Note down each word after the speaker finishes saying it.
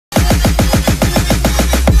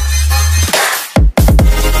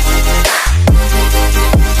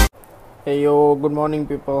Hey yo, good morning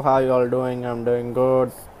people. How you all doing? I'm doing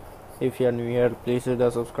good. If you're new here, please hit the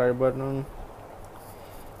subscribe button.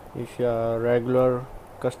 If you're a regular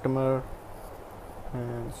customer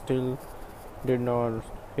and still did not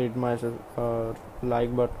hit my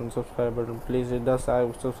like button, subscribe button, please hit the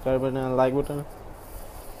subscribe button and like button.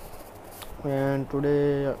 And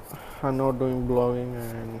today I'm not doing blogging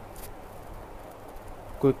and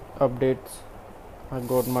quick updates. I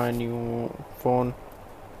got my new phone.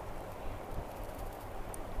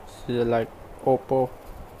 It's like Oppo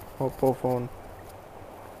phone.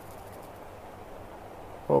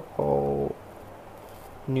 Oppo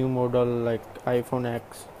new model like iPhone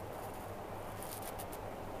X.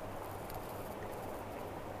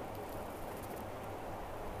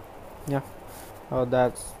 Yeah,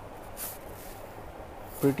 that's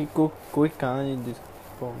pretty quick this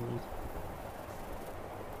phone is.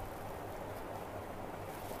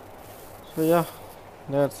 So yeah,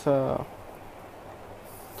 that's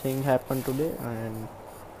thing happened today, and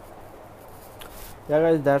yeah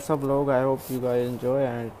guys, that's a vlog. I hope you guys enjoy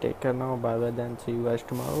and take care now. Bye bye, then see you guys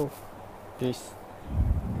tomorrow. Peace.